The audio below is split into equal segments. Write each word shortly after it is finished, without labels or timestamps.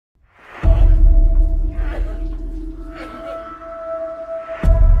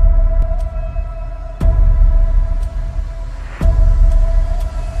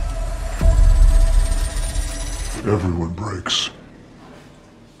mistakes.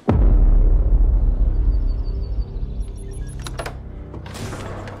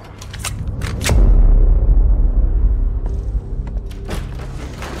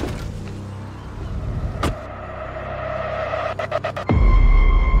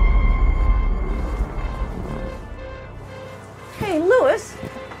 Hey, Lewis,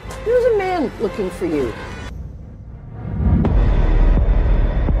 there's a man looking for you.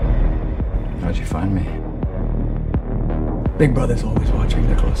 How'd you find me? Big Brother's always watching,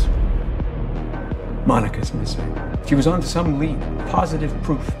 Nicholas. Monica's missing. She was on some lead, positive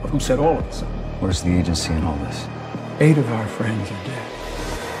proof of who set all of us up. Where's the agency in all this? 8 of our friends are dead.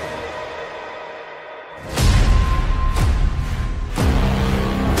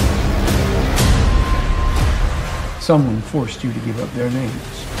 Someone forced you to give up their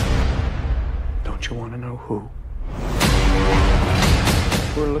names. Don't you want to know who?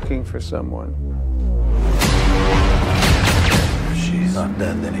 We're looking for someone. If she's not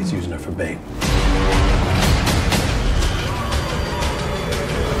dead, then he's using her for bait.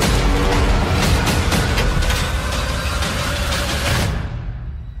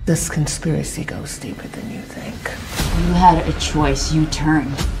 This conspiracy goes deeper than you think. You had a choice. You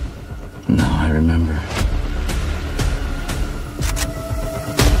turned. No, I remember.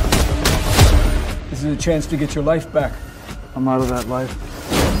 This is a chance to get your life back. I'm out of that life.